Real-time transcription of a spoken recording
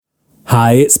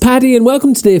Hi, it's Paddy and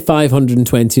welcome to day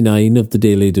 529 of the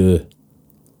Daily Do.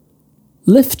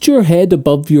 Lift your head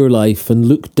above your life and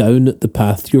look down at the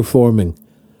path you're forming.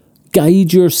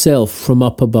 Guide yourself from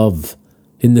up above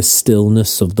in the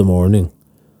stillness of the morning.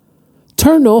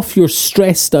 Turn off your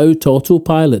stressed out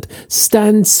autopilot.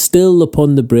 Stand still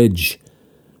upon the bridge.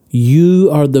 You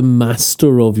are the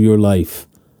master of your life,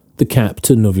 the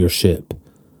captain of your ship.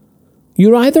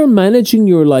 You're either managing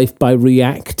your life by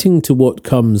reacting to what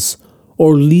comes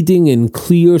or leading in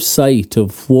clear sight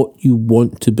of what you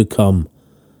want to become.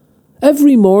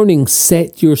 Every morning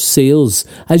set your sails,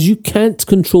 as you can't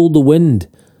control the wind,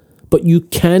 but you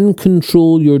can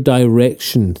control your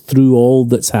direction through all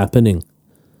that's happening.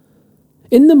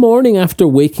 In the morning after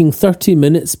waking 30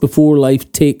 minutes before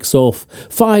life takes off,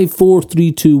 5, 4,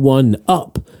 3, 2, 1,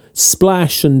 up,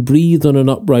 splash and breathe on an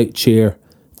upright chair.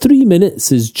 3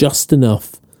 minutes is just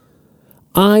enough.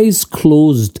 Eyes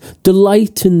closed,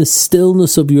 delight in the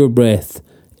stillness of your breath,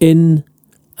 in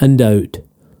and out.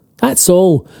 That's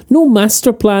all. No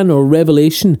master plan or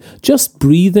revelation, just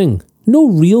breathing. No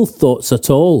real thoughts at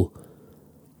all.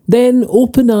 Then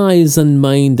open eyes and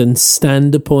mind and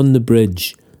stand upon the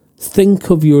bridge. Think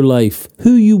of your life,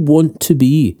 who you want to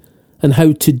be, and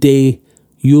how today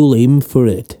you'll aim for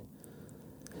it.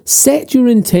 Set your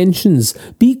intentions,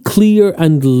 be clear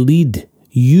and lead.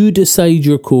 You decide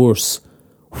your course.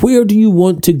 Where do you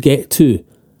want to get to?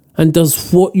 And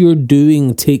does what you're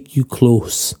doing take you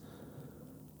close?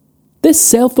 This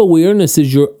self-awareness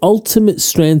is your ultimate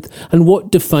strength and what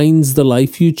defines the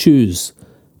life you choose.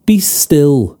 Be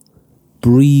still.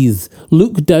 Breathe.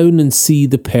 Look down and see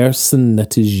the person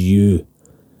that is you.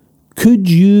 Could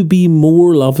you be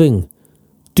more loving?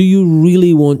 Do you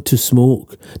really want to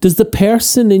smoke? Does the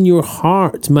person in your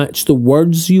heart match the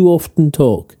words you often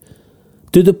talk?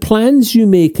 Do the plans you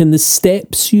make and the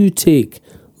steps you take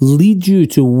lead you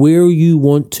to where you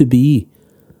want to be?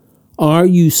 Are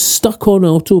you stuck on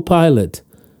autopilot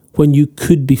when you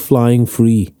could be flying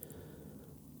free?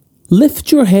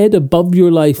 Lift your head above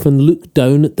your life and look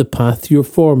down at the path you're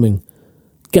forming.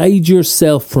 Guide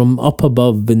yourself from up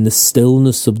above in the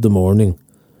stillness of the morning.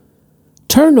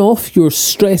 Turn off your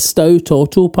stressed out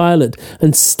autopilot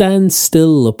and stand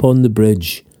still upon the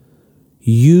bridge.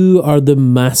 You are the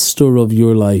master of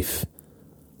your life,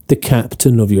 the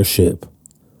captain of your ship.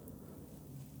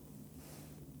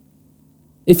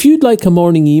 If you'd like a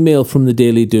morning email from the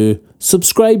Daily Do,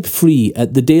 subscribe free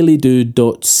at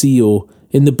thedailydo.co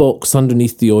in the box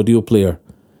underneath the audio player.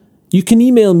 You can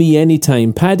email me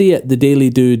anytime,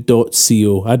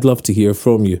 paddy@thedailydo.co. I'd love to hear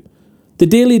from you. The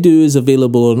Daily Do is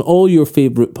available on all your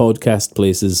favourite podcast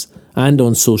places and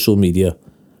on social media.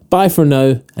 Bye for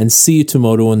now, and see you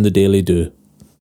tomorrow on The Daily Do.